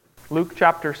Luke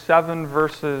chapter 7,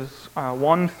 verses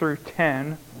 1 through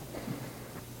 10.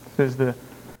 This is the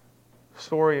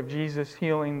story of Jesus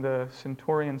healing the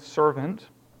Senturian servant.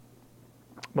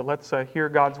 But let's hear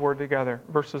God's word together.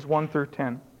 Verses 1 through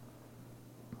 10.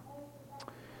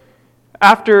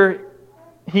 After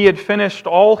he had finished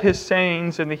all his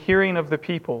sayings in the hearing of the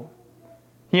people,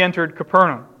 he entered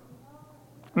Capernaum.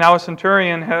 Now a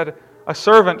centurion had a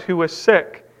servant who was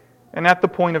sick and at the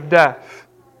point of death,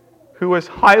 who was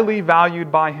highly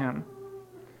valued by him.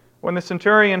 When the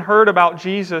centurion heard about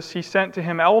Jesus, he sent to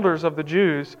him elders of the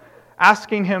Jews,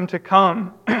 asking him to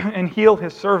come and heal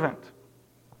his servant.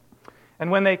 And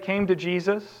when they came to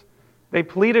Jesus, they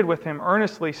pleaded with him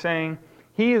earnestly, saying,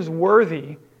 "He is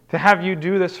worthy to have you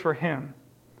do this for him,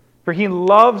 for he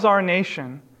loves our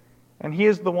nation, and he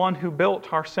is the one who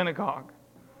built our synagogue."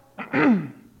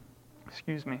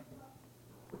 Excuse me.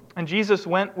 And Jesus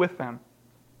went with them.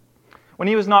 When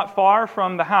he was not far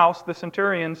from the house, the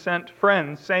centurion sent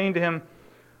friends, saying to him,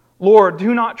 "Lord,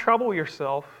 do not trouble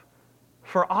yourself,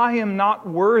 for I am not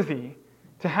worthy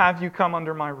to have you come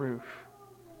under my roof.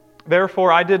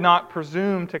 Therefore I did not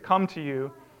presume to come to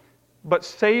you, but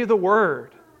say the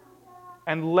word,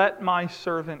 and let my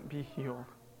servant be healed.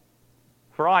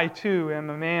 For I too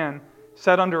am a man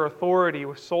set under authority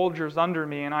with soldiers under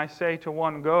me, and I say to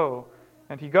one, 'Go,'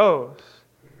 and he goes,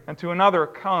 and to another,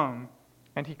 'Come,'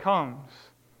 and he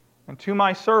comes, and to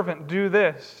my servant, 'Do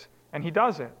this,' and he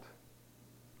does it."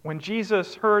 When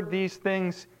Jesus heard these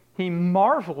things, he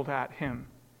marveled at him,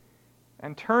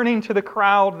 and turning to the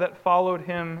crowd that followed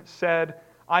him, said,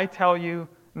 "I tell you,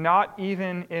 not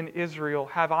even in Israel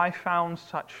have I found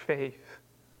such faith."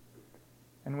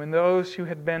 And when those who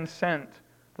had been sent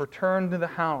returned to the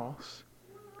house,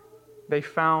 they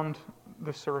found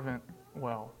the servant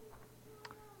well.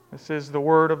 This is the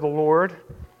word of the Lord.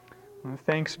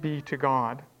 Thanks be to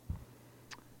God.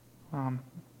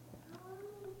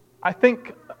 I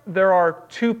think there are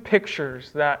two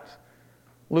pictures that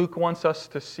Luke wants us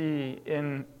to see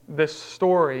in this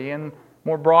story and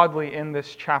more broadly in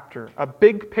this chapter. A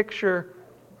big picture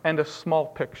and a small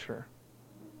picture.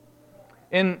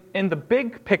 In the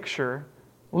big picture,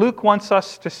 Luke wants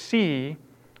us to see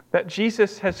that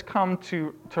Jesus has come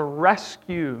to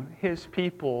rescue his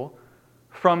people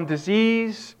from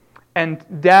disease and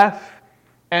death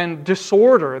and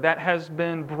disorder that has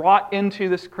been brought into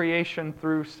this creation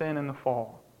through sin and the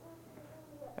fall.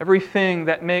 Everything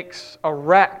that makes a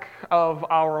wreck of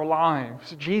our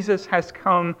lives, Jesus has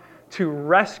come to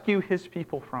rescue his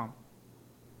people from.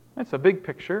 That's a big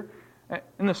picture.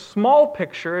 In the small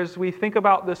picture, as we think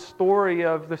about this story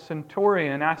of the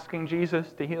centurion asking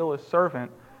Jesus to heal his servant,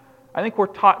 I think we're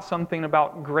taught something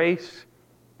about grace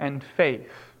and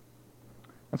faith.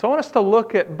 And so I want us to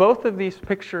look at both of these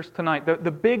pictures tonight.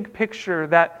 The big picture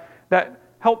that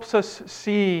helps us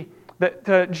see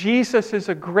that Jesus is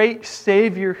a great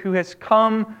Savior who has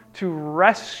come to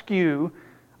rescue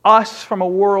us from a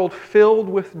world filled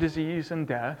with disease and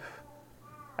death.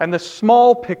 And the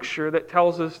small picture that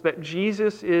tells us that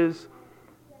Jesus is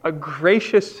a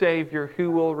gracious Savior who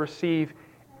will receive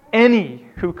any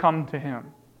who come to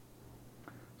Him.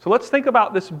 So let's think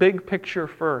about this big picture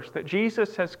first, that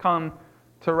Jesus has come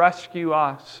to rescue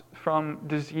us from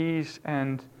disease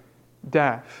and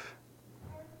death.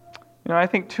 You know, I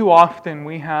think too often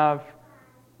we have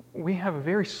a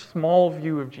very small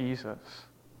view of Jesus,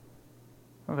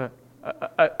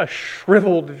 a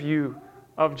shriveled view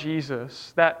of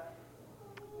Jesus that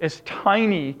is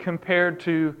tiny compared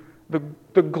to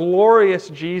the glorious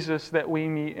Jesus that we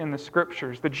meet in the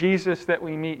Scriptures, the Jesus that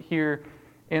we meet here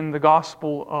in the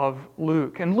Gospel of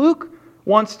Luke. And Luke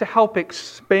wants to help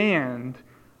expand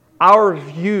our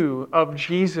view of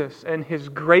Jesus and His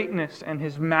greatness and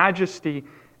His majesty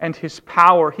and His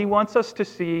power. He wants us to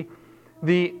see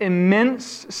the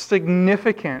immense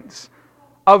significance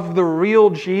of the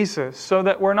real Jesus so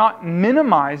that we're not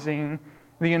minimizing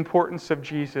the importance of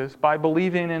Jesus by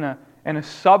believing in a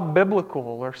sub-biblical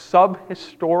or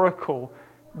sub-historical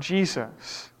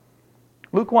Jesus.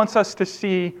 Luke wants us to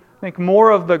see, I think, more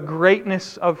of the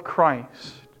greatness of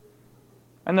Christ.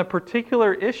 And the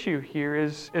particular issue here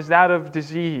is that of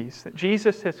disease. That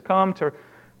Jesus has come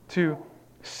to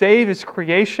save His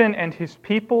creation and His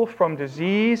people from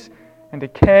disease and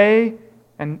decay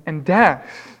and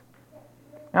death.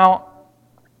 Now,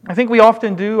 I think we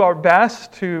often do our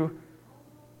best to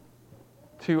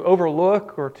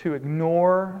overlook or to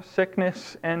ignore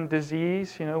sickness and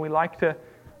disease. You know, we like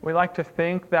to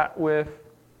think that with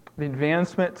the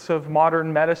advancements of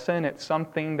modern medicine, it's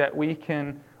something that we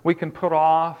can put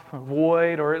off,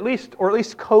 avoid, or at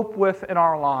least cope with in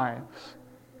our lives.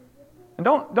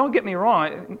 And don't get me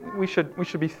wrong, we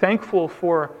should be thankful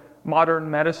for modern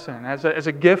medicine as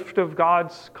a gift of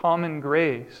God's common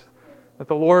grace that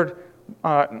the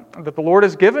Lord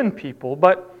has given people.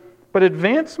 But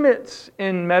advancements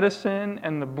in medicine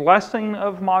and the blessing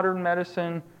of modern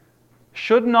medicine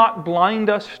should not blind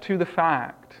us to the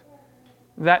fact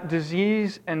that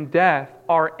disease and death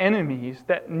are enemies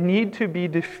that need to be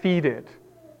defeated,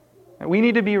 that we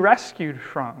need to be rescued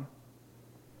from.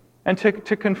 And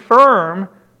to confirm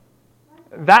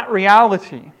that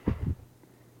reality,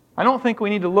 I don't think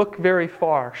we need to look very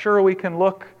far. Sure, we can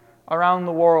look around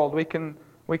the world. We can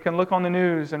look on the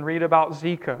news and read about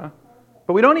Zika.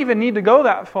 But we don't even need to go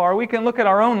that far. We can look at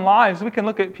our own lives. We can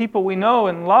look at people we know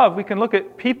and love. We can look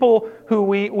at people who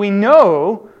we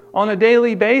know on a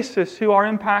daily basis who are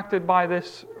impacted by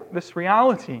this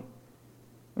reality.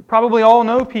 We probably all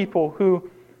know people who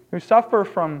suffer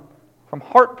from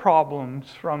heart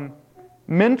problems, from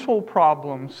mental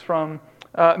problems, from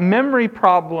memory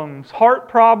problems, heart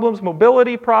problems,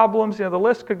 mobility problems. The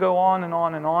list could go on and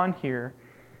on and on here.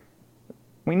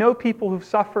 We know people who've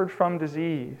suffered from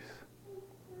disease.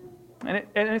 And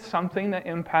it's something that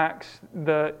impacts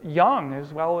the young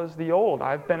as well as the old.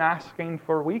 I've been asking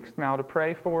for weeks now to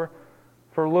pray for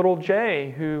little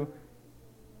Jay, who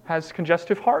has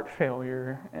congestive heart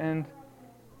failure. And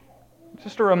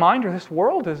just a reminder, this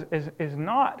world is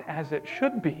not as it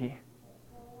should be.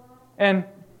 And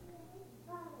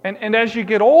as you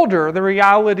get older, the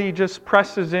reality just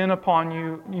presses in upon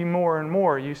you more and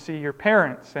more. You see your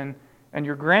parents and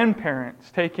your grandparents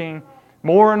taking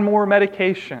more and more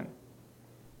medication.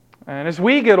 And as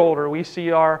we get older, we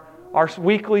see our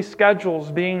weekly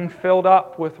schedules being filled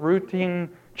up with routine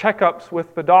checkups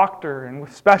with the doctor and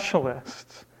with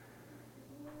specialists.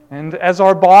 And as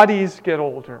our bodies get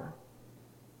older,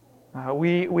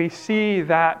 we see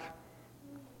that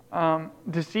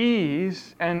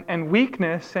disease and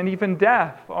weakness and even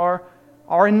death are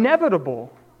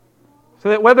inevitable. So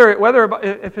that whether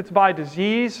if it's by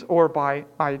disease or by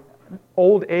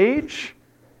old age,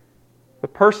 the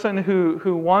person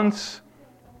who once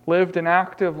lived an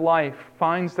active life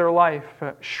finds their life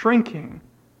shrinking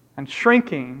and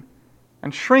shrinking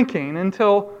and shrinking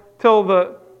until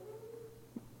the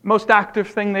most active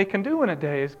thing they can do in a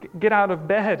day is get out of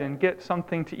bed and get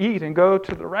something to eat and go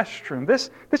to the restroom.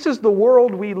 This is the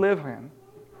world we live in.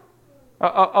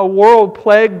 A world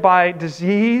plagued by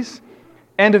disease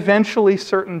and eventually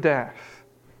certain death.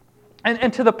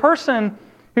 And to the person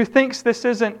who thinks this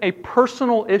isn't a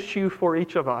personal issue for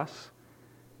each of us,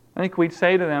 I think we'd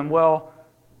say to them, well,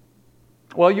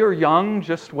 you're young,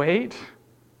 just wait.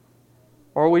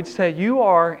 Or we'd say, you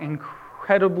are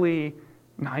incredibly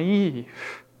naive.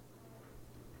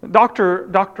 Dr.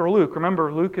 Luke,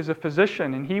 remember, Luke is a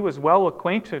physician, and he was well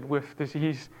acquainted with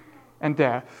disease and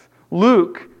death.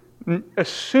 Luke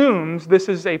assumes this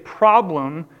is a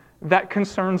problem that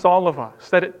concerns all of us,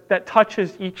 that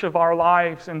touches each of our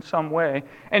lives in some way.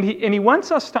 And he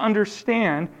wants us to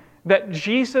understand that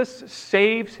Jesus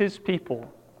saves His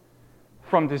people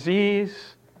from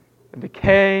disease,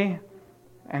 decay,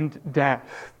 and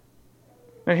death.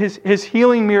 Now, His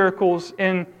healing miracles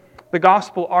in the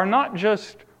gospel are not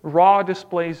just raw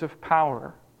displays of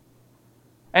power.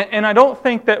 And I don't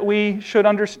think that we should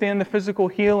understand the physical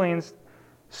healings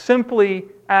simply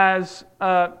as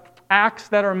acts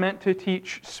that are meant to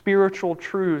teach spiritual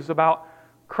truths about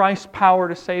Christ's power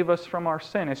to save us from our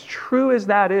sin. As true as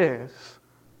that is,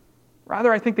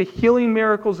 rather, I think the healing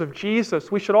miracles of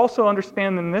Jesus, we should also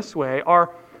understand them this way, are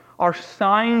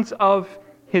signs of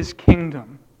His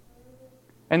kingdom.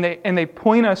 And they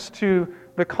point us to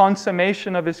the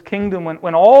consummation of His kingdom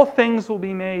when all things will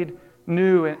be made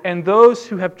new. And those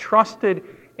who have trusted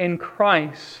in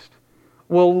Christ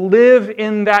will live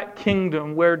in that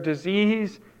kingdom where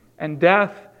disease and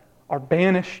death are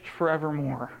banished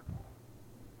forevermore.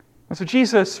 And so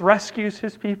Jesus rescues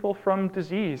His people from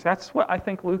disease. That's what I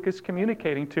think Luke is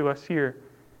communicating to us here.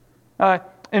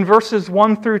 In verses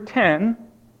 1 through 10,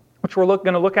 which we're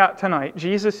going to look at tonight,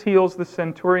 Jesus heals the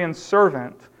centurion's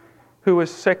servant who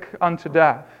was sick unto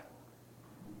death.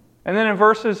 And then in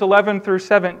verses 11 through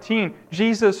 17,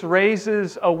 Jesus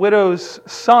raises a widow's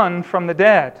son from the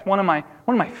dead. One of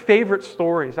my favorite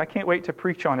stories. I can't wait to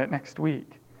preach on it next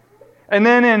week. And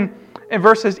then in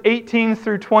verses 18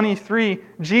 through 23,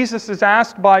 Jesus is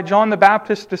asked by John the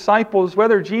Baptist's disciples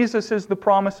whether Jesus is the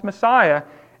promised Messiah.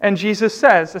 And Jesus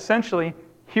says, essentially,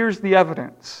 here's the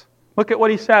evidence. Look at what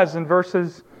He says in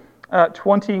verses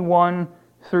 21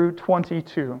 through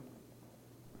 22.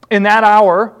 In that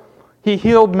hour, He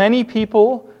healed many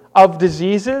people of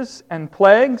diseases and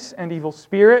plagues and evil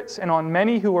spirits, and on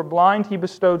many who were blind He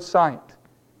bestowed sight.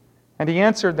 And he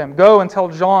answered them, "Go and tell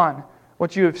John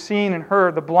what you have seen and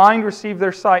heard. The blind receive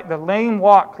their sight, the lame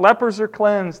walk, lepers are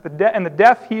cleansed, and the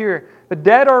deaf hear, the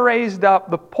dead are raised up,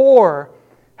 the poor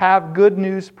have good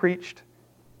news preached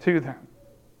to them."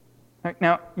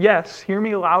 Now, yes, hear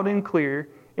me loud and clear.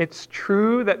 It's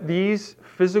true that these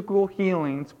physical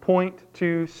healings point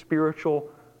to spiritual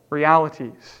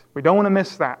realities. We don't want to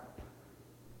miss that.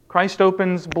 Christ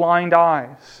opens blind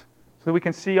eyes so that we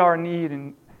can see our need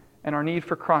and our need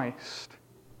for Christ.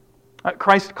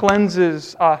 Christ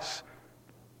cleanses us.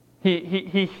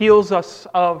 He heals us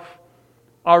of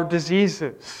our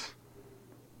diseases.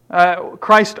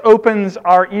 Christ opens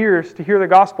our ears to hear the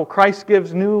gospel. Christ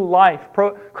gives new life.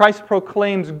 Christ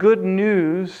proclaims good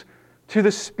news to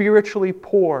the spiritually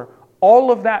poor.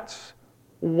 All of that's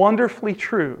wonderfully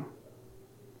true.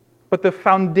 But the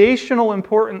foundational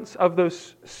importance of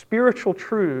those spiritual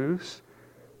truths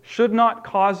should not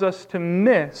cause us to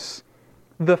miss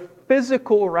the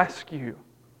physical rescue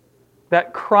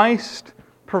that Christ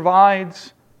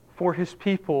provides for His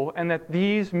people and that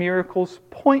these miracles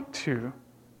point to.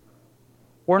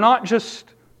 We're not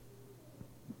just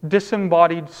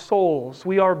disembodied souls.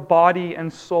 We are body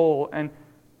and soul,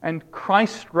 and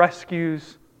Christ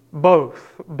rescues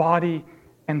both body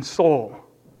and soul.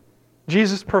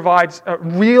 Jesus provides a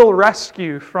real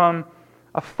rescue from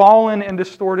a fallen and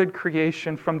distorted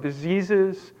creation, from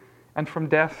diseases and from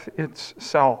death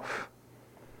itself.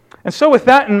 And so with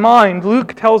that in mind,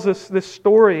 Luke tells us this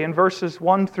story in verses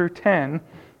 1 through 10.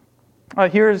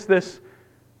 Here's this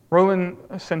Roman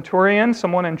centurion,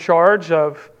 someone in charge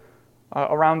of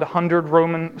around 100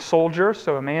 Roman soldiers,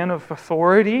 so a man of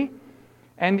authority.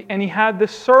 And he had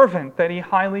this servant that he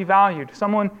highly valued,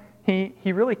 someone he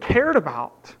really cared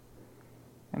about.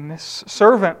 And this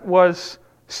servant was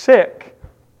sick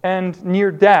and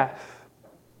near death.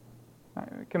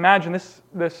 You can imagine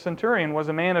this centurion was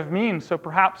a man of means, so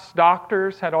perhaps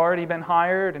doctors had already been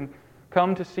hired and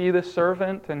come to see this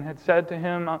servant and had said to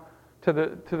him, to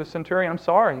the centurion, "I'm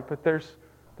sorry, but there's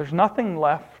nothing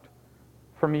left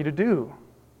for me to do."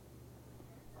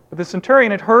 But the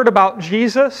centurion had heard about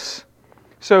Jesus,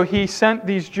 so he sent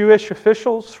these Jewish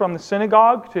officials from the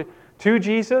synagogue to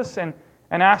Jesus and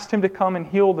asked him to come and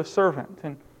heal the servant.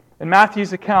 And in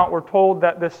Matthew's account, we're told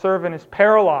that this servant is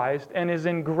paralyzed and is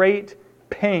in great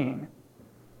pain.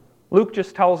 Luke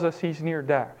just tells us he's near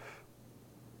death.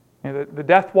 The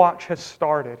death watch has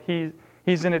started.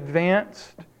 He's in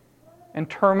advanced and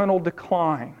terminal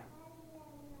decline.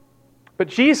 But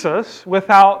Jesus,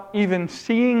 without even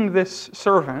seeing this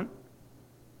servant,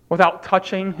 without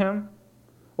touching him,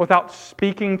 without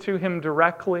speaking to him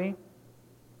directly,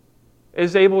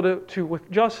 is able to with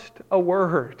just a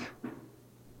word,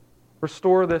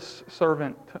 restore this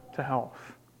servant to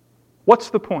health. What's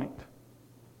the point?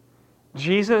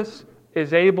 Jesus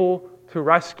is able to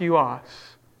rescue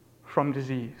us from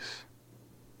disease.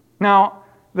 Now,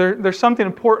 there's something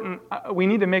important we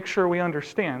need to make sure we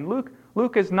understand.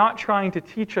 Luke is not trying to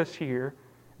teach us here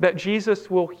that Jesus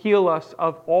will heal us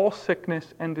of all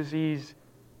sickness and disease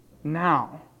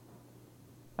now.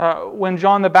 When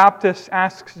John the Baptist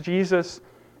asks Jesus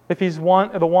if he's the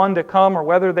one to come or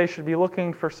whether they should be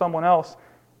looking for someone else,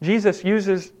 Jesus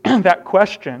uses that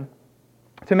question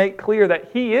to make clear that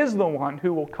He is the one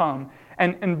who will come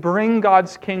and bring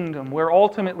God's kingdom, where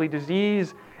ultimately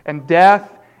disease and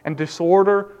death and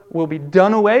disorder will be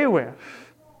done away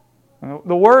with.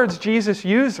 The words Jesus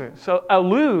uses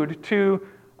allude to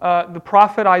the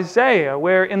prophet Isaiah,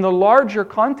 where in the larger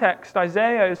context,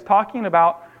 Isaiah is talking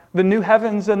about the new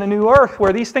heavens and the new earth,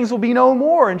 where these things will be no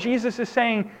more. And Jesus is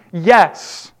saying,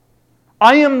 yes,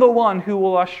 I am the one who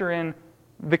will usher in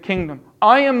the kingdom.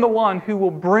 I am the one who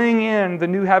will bring in the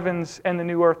new heavens and the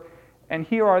new earth. And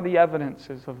here are the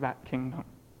evidences of that kingdom.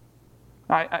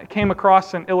 I came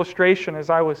across an illustration as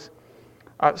I was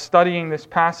studying this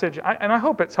passage, and I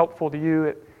hope it's helpful to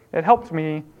you. It helped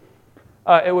me.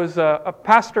 It was a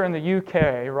pastor in the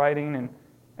UK writing,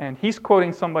 and he's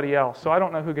quoting somebody else, so I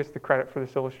don't know who gets the credit for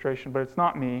this illustration, but it's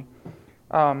not me.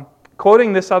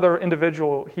 Quoting this other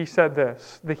individual, he said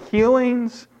this: "The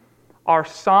healings are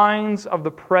signs of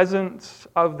the presence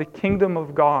of the kingdom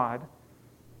of God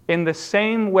in the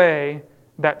same way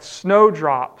that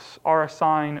snowdrops are a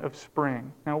sign of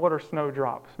spring." Now, what are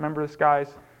snowdrops? Remember this,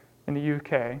 guys, in the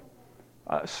UK?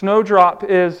 Snowdrop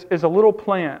is a little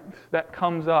plant that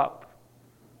comes up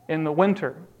in the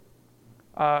winter,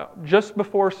 just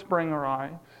before spring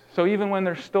arrives. So even when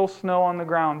there's still snow on the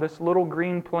ground, this little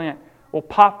green plant will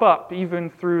pop up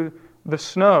even through the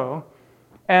snow,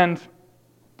 and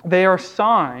they are a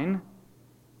sign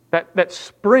that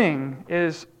spring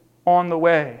is on the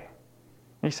way.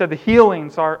 He said the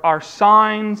healings are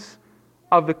signs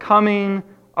of the coming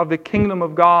of the kingdom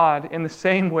of God in the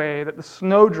same way that the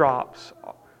snowdrops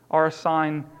are a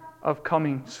sign of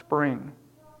coming spring.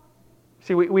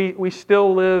 See, we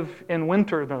still live in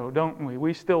winter, though, don't we?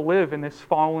 We still live in this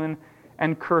fallen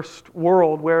and cursed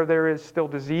world where there is still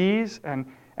disease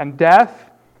and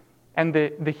death, and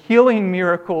the healing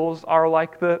miracles are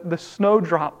like the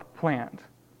snowdrop plant.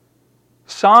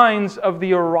 Signs of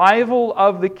the arrival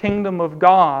of the kingdom of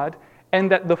God, and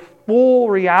that the full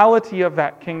reality of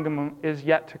that kingdom is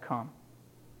yet to come.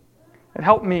 It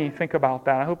helped me think about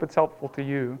that. I hope it's helpful to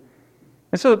you.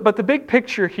 But the big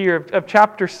picture here of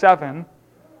chapter 7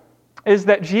 is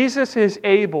that Jesus is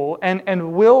able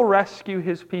and will rescue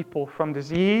His people from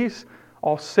disease,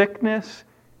 all sickness,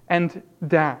 and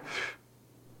death.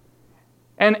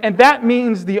 And that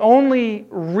means the only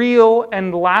real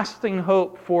and lasting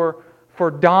hope for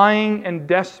dying and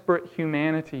desperate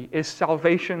humanity is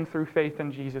salvation through faith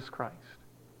in Jesus Christ.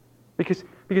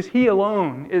 Because He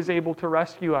alone is able to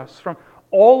rescue us from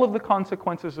all of the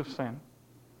consequences of sin.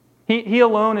 He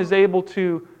alone is able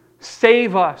to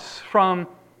save us from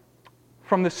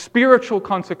the spiritual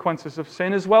consequences of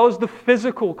sin as well as the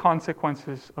physical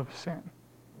consequences of sin.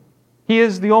 He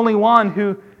is the only one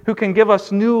who can give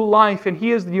us new life, and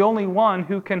He is the only one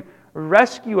who can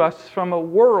rescue us from a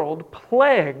world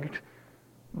plagued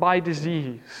by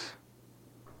disease.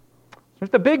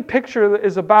 The big picture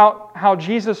is about how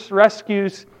Jesus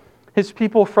rescues His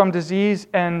people from disease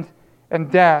and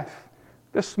death.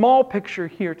 The small picture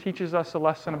here teaches us a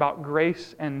lesson about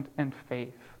grace and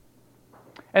faith.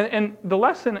 And the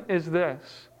lesson is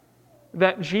this,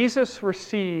 that Jesus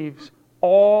receives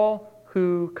all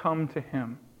who come to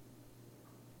Him.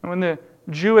 And when the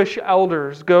Jewish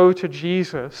elders go to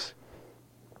Jesus,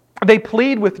 they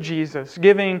plead with Jesus,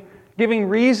 giving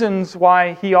reasons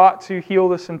why He ought to heal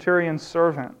the centurion's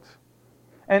servant.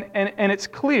 And it's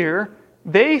clear,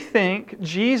 they think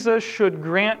Jesus should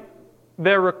grant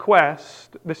their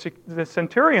request, the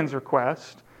centurion's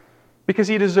request, because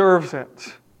he deserves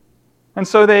it. And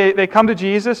so they come to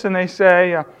Jesus and they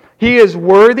say, He is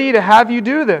worthy to have you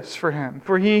do this for Him,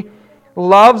 for He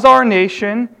loves our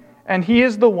nation, and He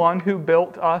is the one who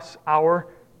built us our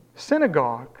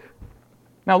synagogue.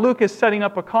 Now Luke is setting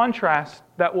up a contrast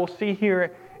that we'll see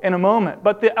here in a moment.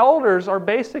 But the elders are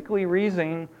basically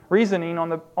reasoning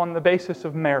on the basis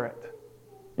of merit.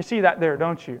 You see that there,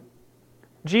 don't you?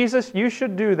 Jesus, you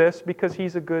should do this because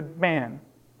He's a good man.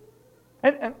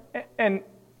 And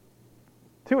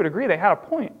to a degree, they had a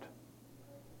point.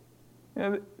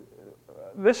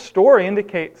 This story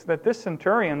indicates that this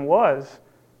centurion was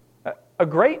a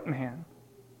great man,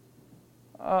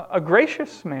 a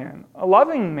gracious man, a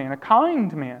loving man, a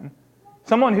kind man,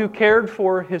 someone who cared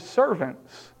for his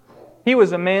servants. He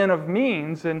was a man of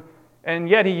means, and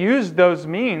yet he used those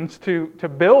means to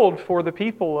build for the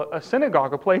people a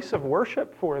synagogue, a place of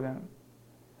worship for them.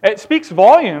 It speaks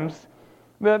volumes,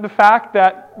 the fact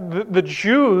that the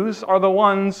Jews are the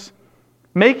ones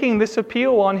making this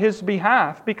appeal on his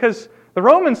behalf, because the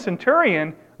Roman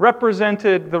centurion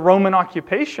represented the Roman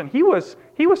occupation. He was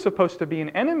supposed to be an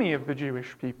enemy of the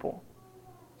Jewish people.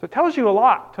 So it tells you a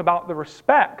lot about the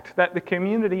respect that the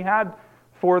community had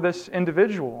for this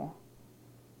individual.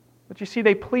 But you see,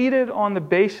 they pleaded on the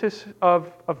basis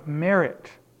of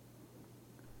merit.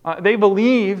 They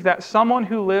believed that someone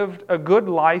who lived a good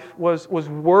life was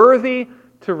worthy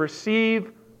to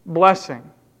receive blessing.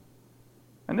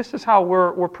 And this is how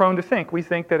we're prone to think. We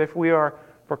think that if we're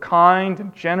kind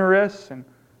and generous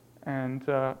and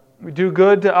we do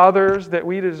good to others, that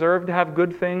we deserve to have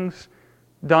good things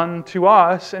done to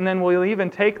us, and then we'll even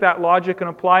take that logic and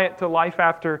apply it to life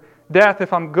after death.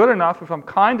 If I'm good enough, if I'm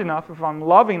kind enough, if I'm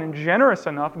loving and generous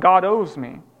enough, God owes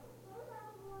me.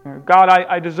 God,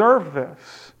 I deserve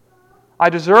this. I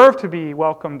deserve to be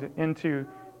welcomed into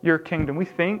your kingdom. We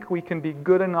think we can be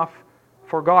good enough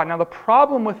for God. Now, the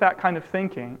problem with that kind of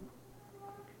thinking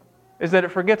is that it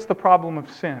forgets the problem of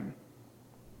sin.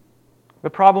 The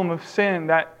problem of sin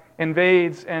that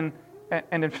invades and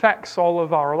infects all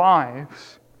of our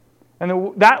lives.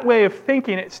 And that way of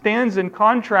thinking, it stands in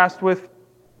contrast with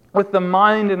the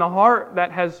mind and the heart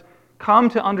that has come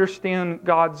to understand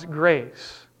God's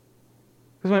grace.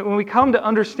 Because when we come to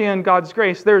understand God's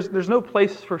grace, there's no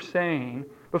place for saying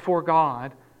before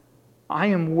God, I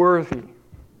am worthy.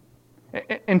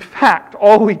 In fact,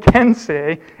 all we can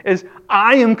say is,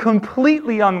 I am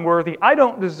completely unworthy. I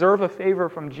don't deserve a favor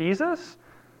from Jesus.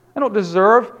 I don't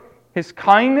deserve His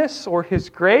kindness or His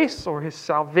grace or His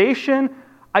salvation.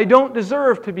 I don't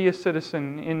deserve to be a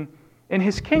citizen in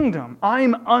His kingdom.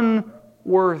 I'm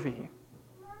unworthy.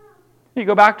 You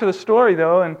go back to the story,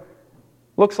 though, and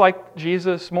Looks like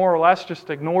Jesus more or less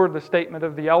just ignored the statement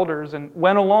of the elders and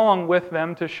went along with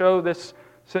them to show this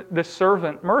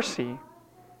servant mercy.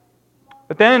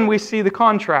 But then we see the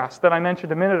contrast that I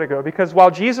mentioned a minute ago, because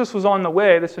while Jesus was on the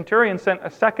way, the centurion sent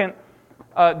a second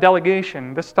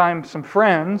delegation, this time some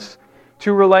friends,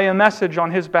 to relay a message on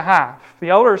his behalf.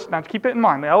 The elders, now keep it in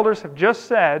mind, the elders have just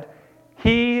said,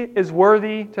 "He is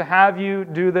worthy to have you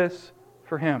do this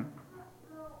for him."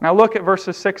 Now look at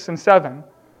verses 6 and 7.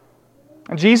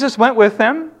 And Jesus went with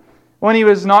them. When he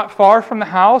was not far from the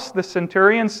house, the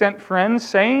centurion sent friends,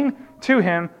 saying to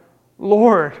him,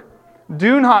 "Lord,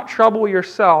 do not trouble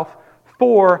yourself,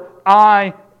 for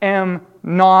I am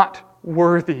not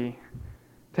worthy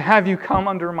to have you come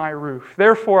under my roof.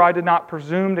 Therefore I did not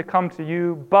presume to come to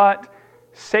you, but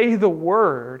say the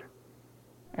word,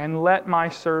 and let my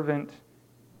servant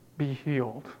be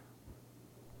healed."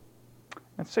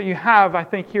 And so you have, I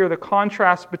think, here the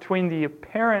contrast between the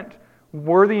apparent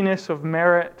worthiness of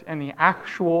merit and the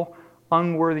actual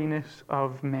unworthiness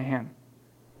of man.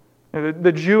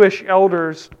 The Jewish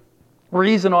elders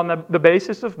reason on the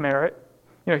basis of merit.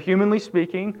 Humanly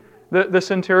speaking, the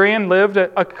centurion lived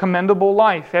a commendable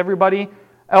life. Everybody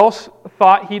else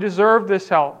thought he deserved this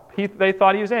help. They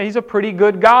thought he's a pretty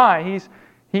good guy.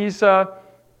 He's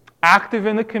active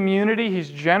in the community. He's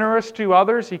generous to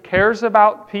others. He cares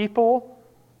about people.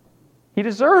 He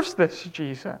deserves this,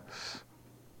 Jesus.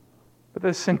 But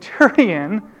the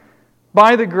centurion,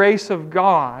 by the grace of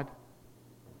God,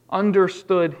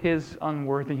 understood his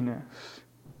unworthiness.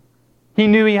 He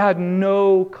knew he had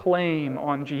no claim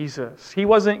on Jesus. He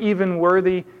wasn't even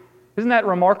worthy. Isn't that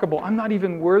remarkable? I'm not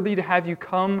even worthy to have you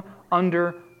come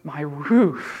under my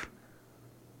roof.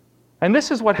 And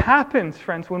this is what happens,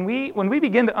 friends, when we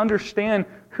begin to understand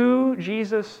who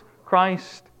Jesus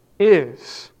Christ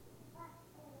is.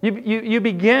 You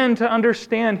begin to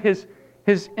understand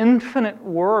His infinite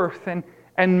worth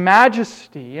and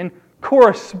majesty, and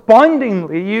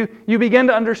correspondingly, you begin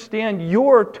to understand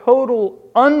your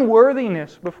total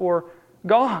unworthiness before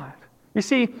God. You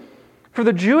see, for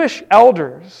the Jewish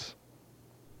elders,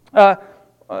 the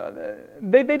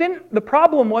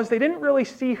problem was they didn't really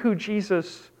see who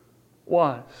Jesus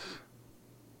was.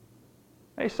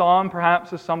 They saw Him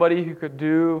perhaps as somebody who could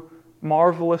do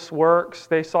marvelous works.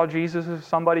 They saw Jesus as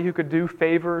somebody who could do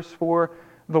favors for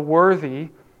the worthy.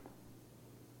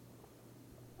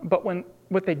 But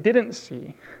what they didn't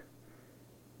see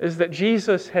is that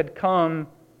Jesus had come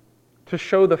to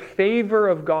show the favor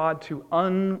of God to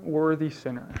unworthy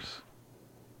sinners.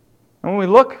 And when we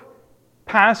look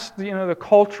past the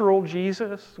cultural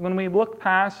Jesus, when we look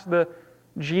past the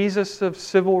Jesus of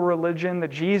civil religion, the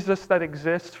Jesus that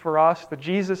exists for us, the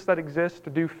Jesus that exists to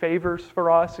do favors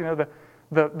for us,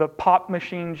 the pop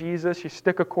machine Jesus, you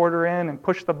stick a quarter in and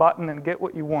push the button and get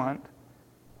what you want.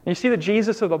 And you see the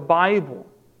Jesus of the Bible,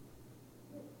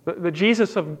 the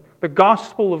Jesus of the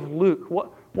Gospel of Luke.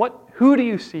 Who do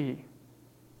you see?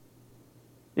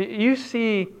 You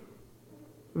see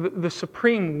the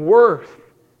supreme worth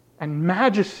and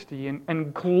majesty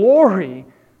and glory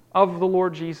of the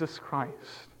Lord Jesus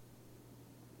Christ.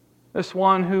 This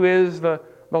one who is the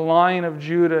Lion of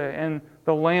Judah and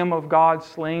the Lamb of God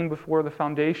slain before the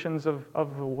foundations of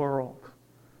the world.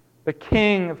 The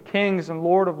King of kings and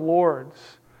Lord of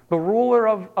lords. The ruler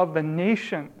of the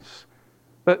nations.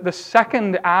 The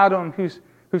second Adam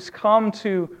who's come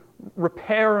to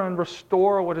repair and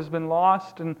restore what has been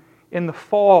lost in the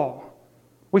fall.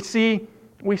 We see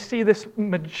this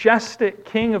majestic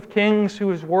King of kings who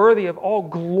is worthy of all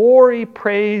glory,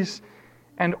 praise,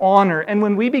 and honor. And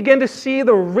when we begin to see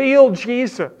the real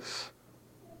Jesus,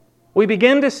 we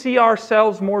begin to see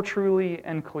ourselves more truly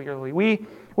and clearly.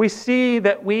 We see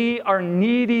that we are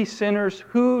needy sinners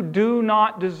who do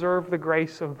not deserve the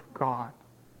grace of God.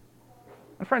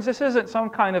 And friends, this isn't some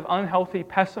kind of unhealthy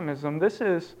pessimism. This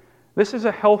is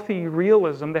a healthy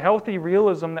realism, the healthy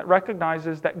realism that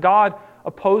recognizes that God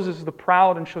opposes the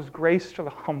proud and shows grace to the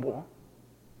humble.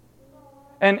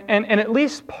 And at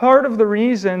least part of the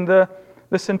reason the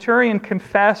centurion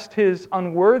confessed his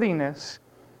unworthiness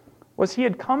was he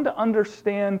had come to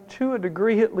understand, to a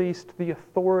degree at least, the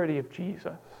authority of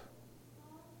Jesus.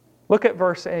 Look at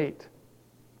verse 8.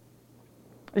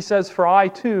 He says, "For I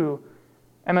too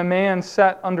am a man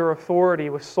set under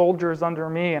authority with soldiers under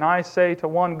me, and I say to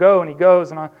one, 'Go,' and he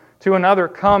goes, and to another,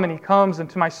 'Come,' and he comes, and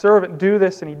to my servant, 'Do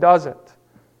this,' and he does it."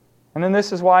 And then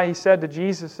this is why he said to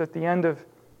Jesus at the end of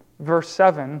verse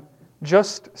 7,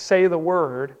 "Just say the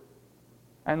word,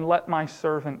 and let my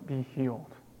servant be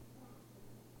healed."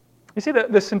 You see,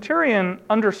 the centurion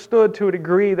understood to a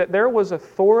degree that there was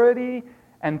authority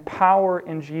and power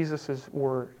in Jesus'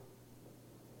 word.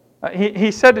 He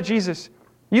said to Jesus,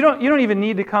 You don't even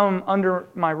need to come under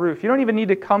my roof. You don't even need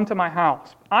to come to my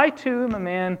house. I too am a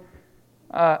man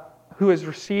who has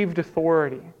received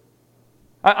authority.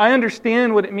 I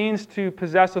understand what it means to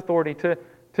possess authority,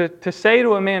 to say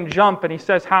to a man, jump, and he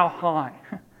says, how high?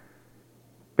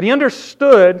 But he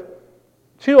understood,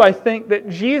 too, I think, that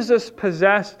Jesus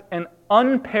possessed an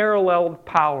unparalleled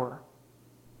power.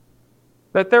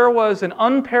 That there was an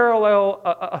unparalleled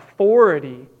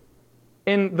authority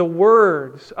in the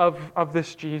words of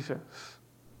this Jesus.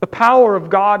 The power of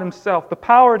God Himself, the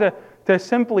power to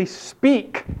simply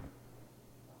speak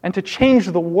and to change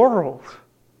the world.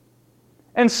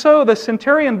 And so the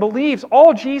centurion believes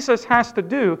all Jesus has to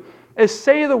do is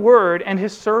say the word and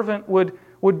his servant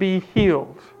would be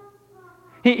healed.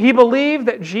 He believed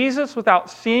that Jesus, without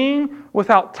seeing,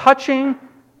 without touching,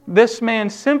 this man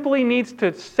simply needs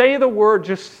to say the word.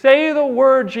 Just say the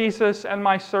word, Jesus, and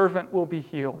my servant will be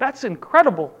healed. That's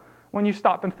incredible when you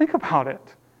stop and think about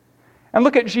it. And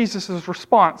look at Jesus'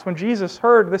 response. When Jesus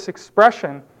heard this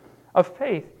expression of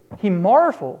faith, He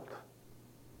marveled.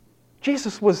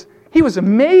 He was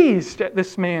amazed at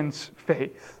this man's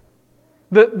faith.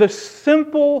 The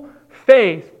simple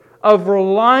faith of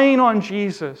relying on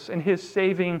Jesus and His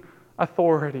saving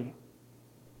authority.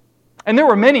 And there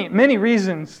were many, many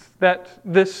reasons that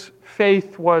this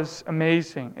faith was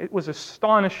amazing. It was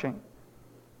astonishing.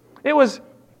 It was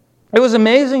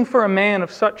amazing for a man of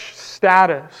such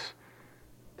status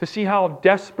to see how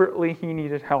desperately he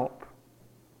needed help.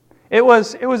 It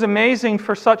was amazing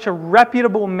for such a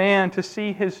reputable man to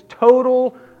see his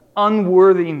total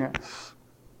unworthiness.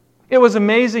 It was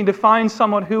amazing to find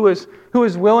someone who is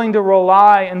willing to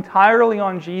rely entirely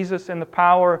on Jesus and the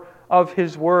power of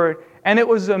His Word. And it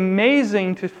was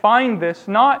amazing to find this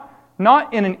not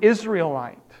in an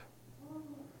Israelite,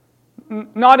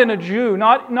 not in a Jew,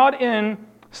 not in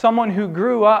someone who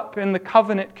grew up in the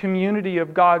covenant community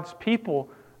of God's people,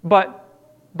 but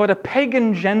a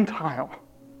pagan Gentile.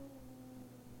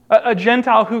 A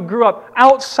Gentile who grew up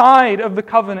outside of the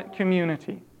covenant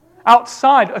community,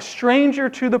 outside, a stranger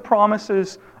to the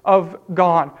promises of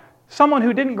God. Someone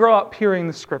who didn't grow up hearing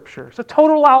the Scriptures, a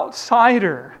total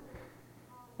outsider.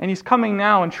 And he's coming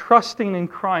now and trusting in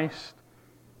Christ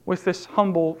with this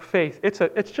humble faith.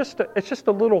 It's just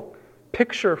a little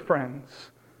picture,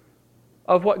 friends,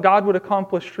 of what God would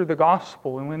accomplish through the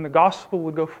gospel and when the gospel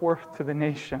would go forth to the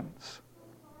nations.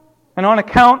 And on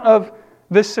account of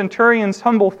this centurion's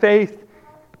humble faith,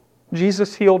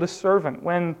 Jesus healed his servant.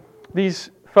 When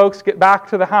these folks get back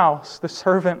to the house, the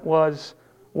servant was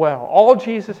well. All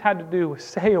Jesus had to do was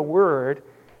say a word,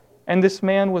 and this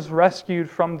man was rescued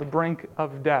from the brink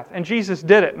of death. And Jesus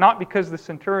did it, not because the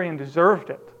centurion deserved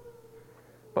it,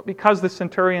 but because the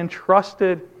centurion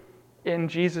trusted in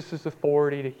Jesus'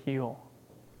 authority to heal.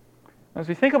 As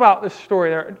we think about this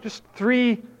story, there are just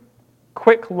 3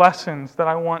 quick lessons that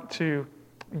I want to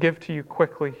give to you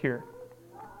quickly here.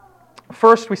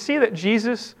 First, we see that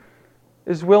Jesus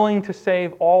is willing to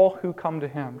save all who come to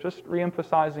Him. Just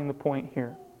re-emphasizing the point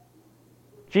here.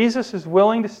 Jesus is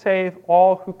willing to save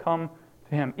all who come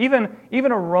to Him.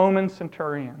 Even a Roman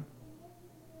centurion.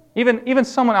 Even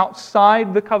someone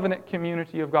outside the covenant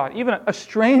community of God. Even a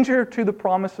stranger to the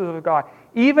promises of God.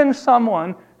 Even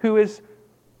someone who is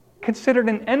considered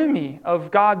an enemy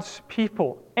of God's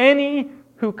people. Any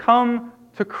who come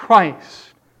to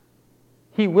Christ,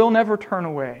 He will never turn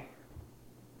away.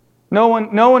 No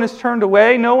one is turned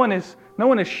away. No one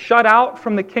is shut out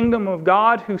from the kingdom of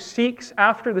God who seeks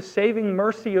after the saving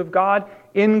mercy of God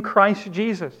in Christ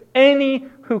Jesus. Any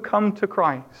who come to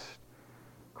Christ,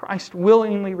 Christ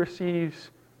willingly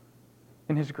receives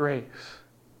in His grace.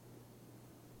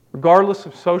 Regardless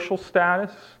of social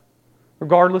status,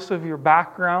 regardless of your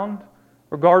background,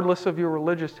 regardless of your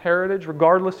religious heritage,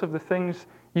 regardless of the things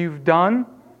you've done,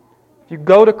 if you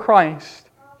go to Christ,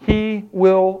 He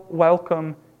will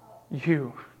welcome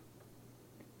you.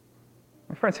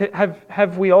 My friends,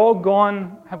 have we all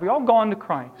gone to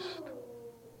Christ?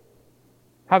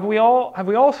 Have we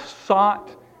all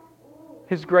sought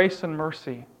His grace and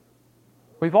mercy?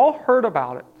 We've all heard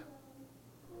about it.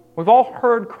 We've all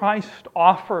heard Christ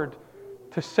offered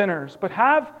to sinners, but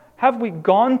have we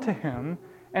gone to Him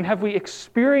and have we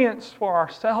experienced for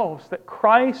ourselves that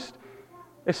Christ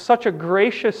is such a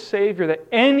gracious Savior that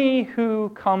any who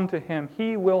come to Him,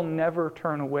 He will never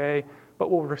turn away,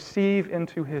 but will receive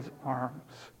into His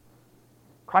arms.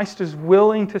 Christ is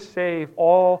willing to save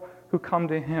all who come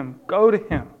to Him. Go to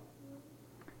Him.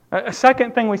 A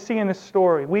second thing we see in this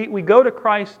story, we go to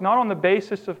Christ not on the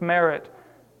basis of merit,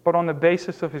 but on the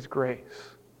basis of His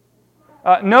grace.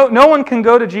 No one can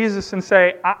go to Jesus and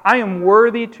say, I am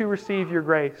worthy to receive your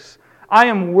grace. I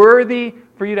am worthy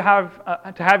for you to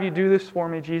have you do this for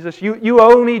me, Jesus. You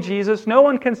owe me, Jesus. No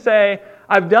one can say,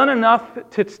 I've done enough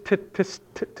to tip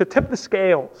the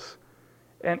scales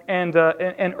and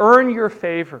earn your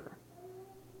favor.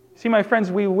 See, my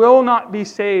friends, we will not be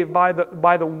saved by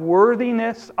the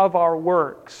worthiness of our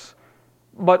works,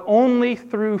 but only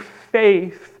through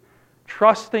faith,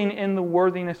 trusting in the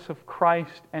worthiness of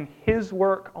Christ and His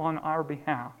work on our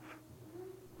behalf.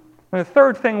 And the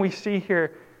third thing we see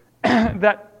here,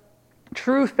 that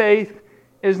true faith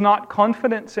is not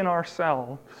confidence in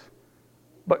ourselves,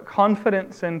 but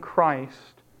confidence in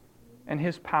Christ and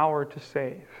His power to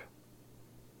save.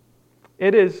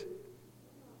 It is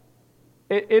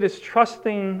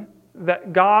trusting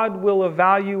that God will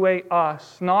evaluate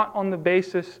us not on the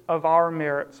basis of our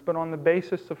merits, but on the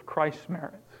basis of Christ's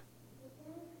merits.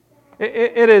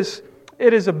 It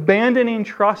is abandoning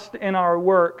trust in our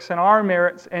works and our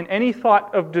merits and any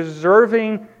thought of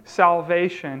deserving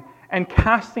salvation and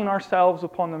casting ourselves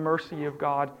upon the mercy of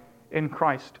God in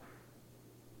Christ.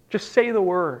 Just say the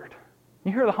word.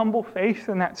 You hear the humble faith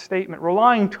in that statement,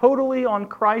 relying totally on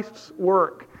Christ's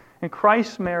work and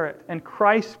Christ's merit and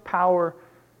Christ's power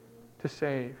to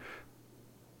save.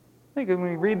 I think when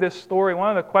we read this story, one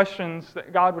of the questions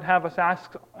that God would have us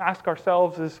ask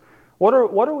ourselves is, what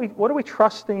are we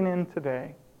trusting in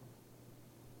today?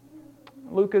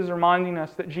 Luke is reminding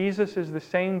us that Jesus is the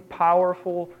same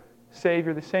powerful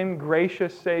Savior, the same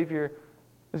gracious Savior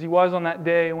as He was on that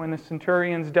day when the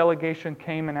Centurion's delegation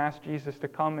came and asked Jesus to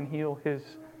come and heal his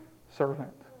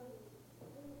servant.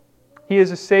 He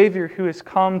is a Savior who has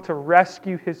come to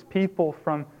rescue His people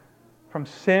from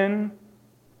sin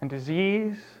and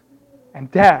disease and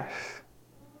death.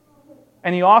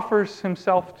 And He offers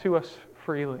Himself to us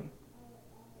freely.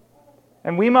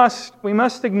 And we must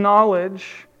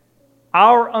acknowledge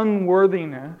our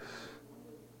unworthiness,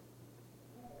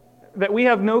 that we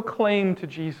have no claim to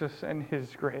Jesus and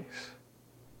His grace.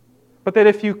 But that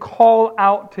if you call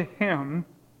out to Him,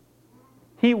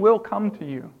 He will come to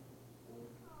you.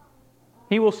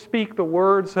 He will speak the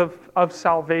words of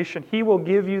salvation. He will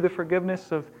give you the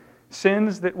forgiveness of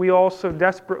sins that we all so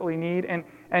desperately need.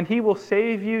 And He will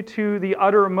save you to the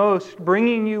uttermost,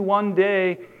 bringing you one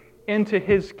day into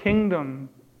His kingdom,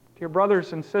 dear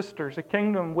brothers and sisters, a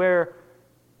kingdom where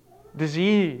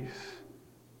disease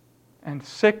and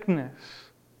sickness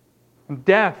and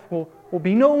death will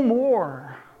be no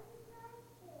more.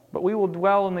 But we will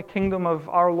dwell in the kingdom of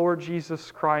our Lord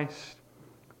Jesus Christ,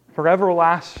 for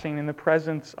everlasting in the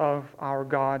presence of our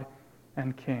God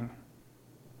and King.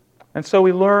 And so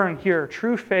we learn here,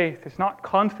 true faith is not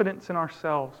confidence in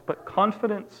ourselves, but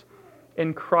confidence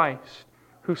in Christ,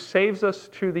 who saves us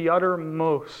to the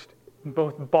uttermost, in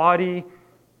both body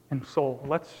and soul.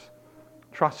 Let's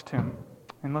trust Him,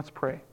 and let's pray.